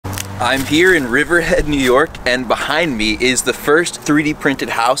I'm here in Riverhead, New York, and behind me is the first 3D printed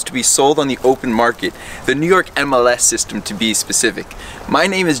house to be sold on the open market, the New York MLS system to be specific. My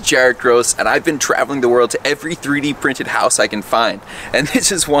name is Jared Gross, and I've been traveling the world to every 3D printed house I can find, and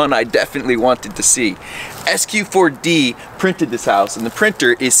this is one I definitely wanted to see. SQ4D printed this house, and the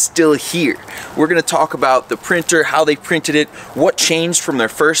printer is still here. We're going to talk about the printer, how they printed it, what changed from their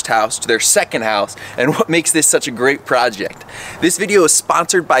first house to their second house, and what makes this such a great project. This video is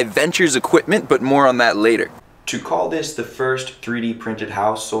sponsored by Ventures Equipment, but more on that later. To call this the first 3D printed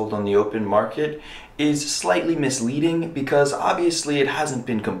house sold on the open market is slightly misleading because obviously it hasn't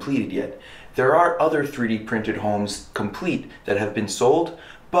been completed yet. There are other 3D printed homes complete that have been sold,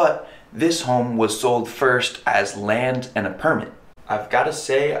 but this home was sold first as land and a permit. I've got to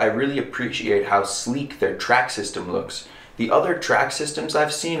say, I really appreciate how sleek their track system looks. The other track systems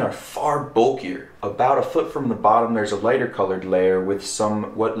I've seen are far bulkier. About a foot from the bottom there's a lighter colored layer with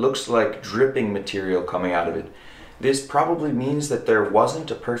some what looks like dripping material coming out of it. This probably means that there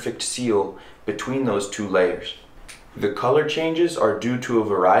wasn't a perfect seal between those two layers. The color changes are due to a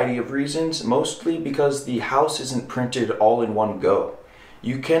variety of reasons, mostly because the house isn't printed all in one go.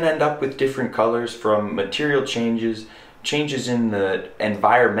 You can end up with different colors from material changes, changes in the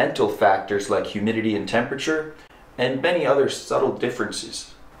environmental factors like humidity and temperature, and many other subtle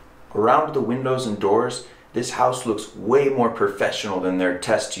differences. Around the windows and doors, this house looks way more professional than their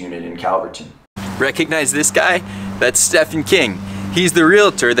test unit in Calverton. Recognize this guy? That's Stephan King. He's the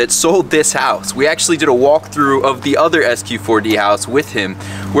realtor that sold this house. We actually did a walkthrough of the other SQ4D house with him,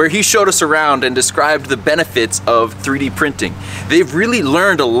 where he showed us around and described the benefits of 3D printing. They've really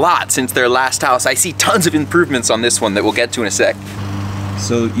learned a lot since their last house. I see tons of improvements on this one that we'll get to in a sec.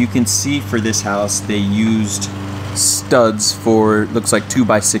 So you can see for this house they used studs for, looks like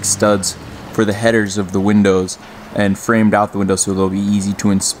 2x6 studs for the headers of the windows and framed out the windows so they'll be easy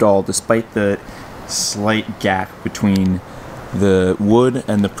to install despite the slight gap between the wood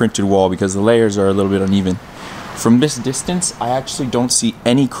and the printed wall because the layers are a little bit uneven. From this distance, I actually don't see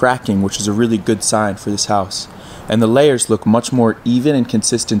any cracking, which is a really good sign for this house. And the layers look much more even and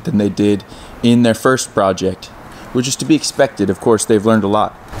consistent than they did in their first project, which is to be expected. Of course, they've learned a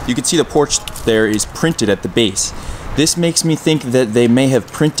lot. You can see the porch there is printed at the base. This makes me think that they may have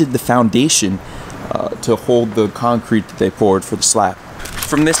printed the foundation to hold the concrete that they poured for the slab.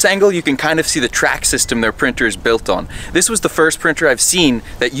 From this angle, you can kind of see the track system their printer is built on. This was the first printer I've seen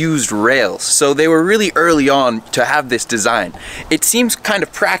that used rails, so they were really early on to have this design. It seems kind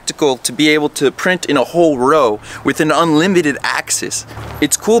of practical to be able to print in a whole row with an unlimited axis.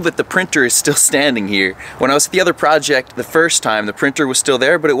 It's cool that the printer is still standing here. When I was at the other project the first time, the printer was still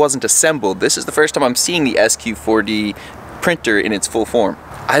there, but it wasn't assembled. This is the first time I'm seeing the SQ4D printer in its full form.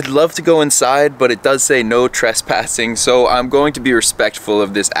 I'd love to go inside, but it does say no trespassing, so I'm going to be respectful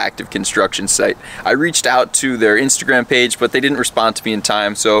of this active construction site. I reached out to their Instagram page, but they didn't respond to me in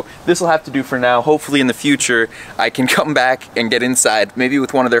time, so this will have to do for now. Hopefully in the future, I can come back and get inside, maybe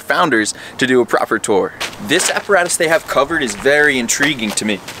with one of their founders, to do a proper tour. This apparatus they have covered is very intriguing to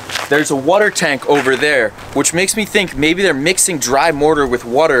me. There's a water tank over there, which makes me think maybe they're mixing dry mortar with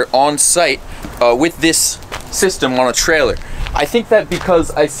water on site with this system on a trailer. I think that because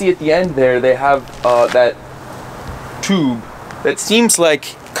I see at the end there they have that tube that seems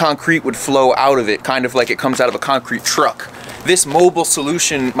like concrete would flow out of it, kind of like it comes out of a concrete truck. This mobile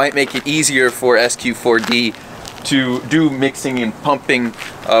solution might make it easier for SQ4D to do mixing and pumping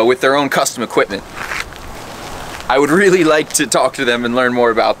with their own custom equipment. I would really like to talk to them and learn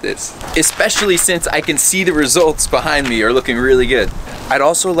more about this, especially since I can see the results behind me are looking really good. I'd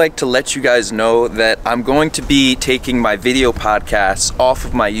also like to let you guys know that I'm going to be taking my video podcasts off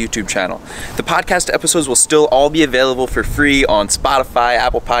of my YouTube channel. The podcast episodes will still all be available for free on Spotify,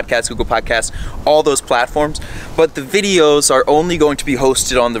 Apple Podcasts, Google Podcasts, all those platforms, but the videos are only going to be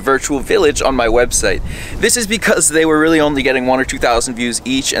hosted on the virtual village on my website. This is because they were really only getting 1,000 or 2,000 views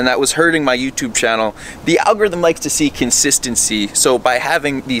each, and that was hurting my YouTube channel. The algorithm likes to see consistency, so by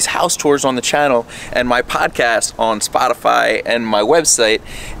having these house tours on the channel and my podcast on Spotify and my website,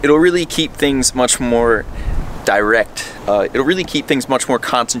 it'll really keep things much more direct. It'll really keep things much more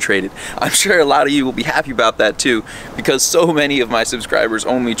concentrated. I'm sure a lot of you will be happy about that too, because so many of my subscribers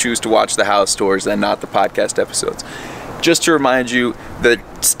only choose to watch the house tours and not the podcast episodes. Just to remind you, they're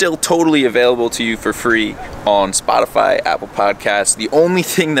still totally available to you for free on Spotify, Apple Podcasts. The only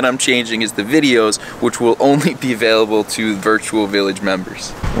thing that I'm changing is the videos, which will only be available to Virtual Village members.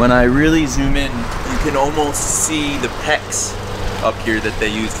 When I really zoom in, you can almost see the pecs up here that they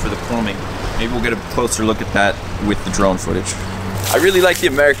used for the plumbing. Maybe we'll get a closer look at that with the drone footage. I really like the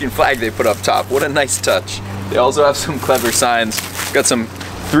American flag they put up top. What a nice touch. They also have some clever signs. Got some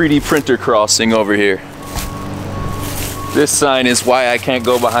 3D printer crossing over here. This sign is why I can't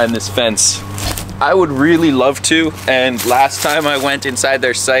go behind this fence. I would really love to, and last time I went inside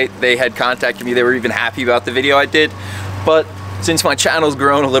their site, they had contacted me. They were even happy about the video I did, but since my channel's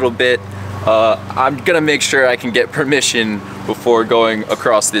grown a little bit, I'm gonna make sure I can get permission before going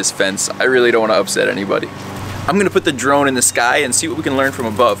across this fence. I really don't want to upset anybody. I'm gonna put the drone in the sky and see what we can learn from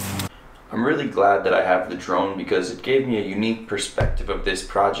above. I'm really glad that I have the drone because it gave me a unique perspective of this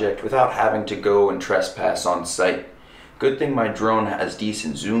project without having to go and trespass on site. Good thing my drone has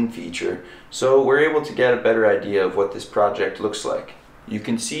decent zoom feature, so we're able to get a better idea of what this project looks like. You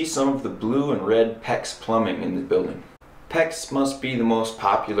can see some of the blue and red PEX plumbing in the building. PEX must be the most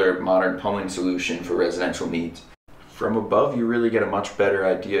popular modern plumbing solution for residential needs. From above, you really get a much better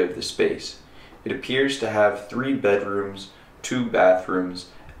idea of the space. It appears to have 3 bedrooms, 2 bathrooms,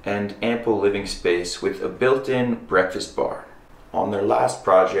 and ample living space with a built-in breakfast bar. On their last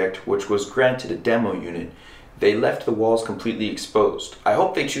project, which was granted a demo unit, they left the walls completely exposed. I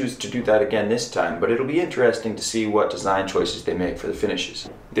hope they choose to do that again this time, but it'll be interesting to see what design choices they make for the finishes.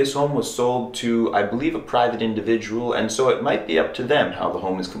 This home was sold to, I believe, a private individual, and so it might be up to them how the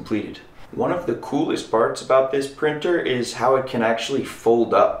home is completed. One of the coolest parts about this printer is how it can actually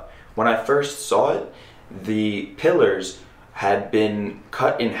fold up. When I first saw it, the pillars had been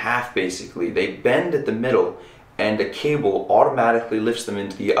cut in half basically. They bend at the middle, and a cable automatically lifts them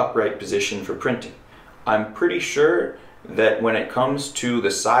into the upright position for printing. I'm pretty sure that when it comes to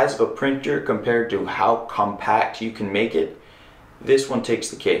the size of a printer compared to how compact you can make it, this one takes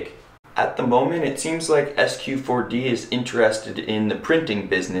the cake. At the moment, it seems like SQ4D is interested in the printing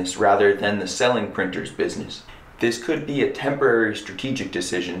business rather than the selling printers business. This could be a temporary strategic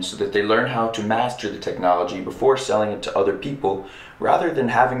decision so that they learn how to master the technology before selling it to other people rather than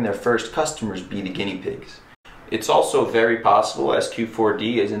having their first customers be the guinea pigs. It's also very possible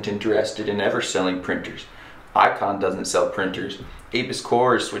SQ4D isn't interested in ever selling printers. Icon doesn't sell printers. Apis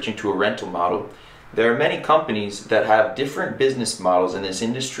Core is switching to a rental model. There are many companies that have different business models in this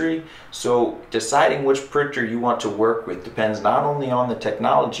industry, so deciding which printer you want to work with depends not only on the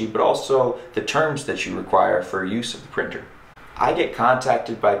technology but also the terms that you require for use of the printer. I get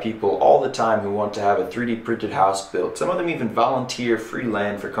contacted by people all the time who want to have a 3D printed house built. Some of them even volunteer free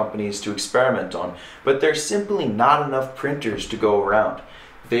land for companies to experiment on, but there's simply not enough printers to go around.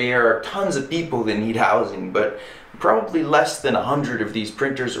 There are tons of people that need housing, but probably less than 100 of these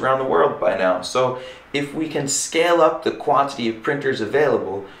printers around the world by now. So if we can scale up the quantity of printers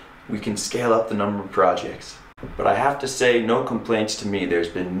available, we can scale up the number of projects. But I have to say, no complaints to me. There's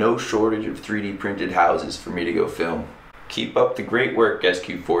been no shortage of 3D printed houses for me to go film. Keep up the great work,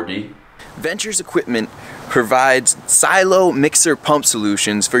 SQ4D. Ventures Equipment provides silo mixer pump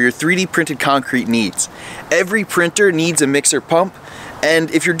solutions for your 3D printed concrete needs. Every printer needs a mixer pump, and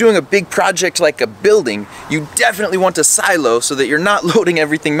if you're doing a big project like a building, you definitely want a silo so that you're not loading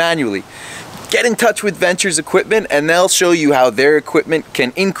everything manually. Get in touch with Ventures Equipment and they'll show you how their equipment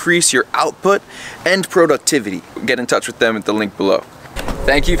can increase your output and productivity. Get in touch with them at the link below.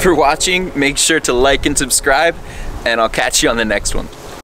 Thank you for watching. Make sure to like and subscribe, and I'll catch you on the next one.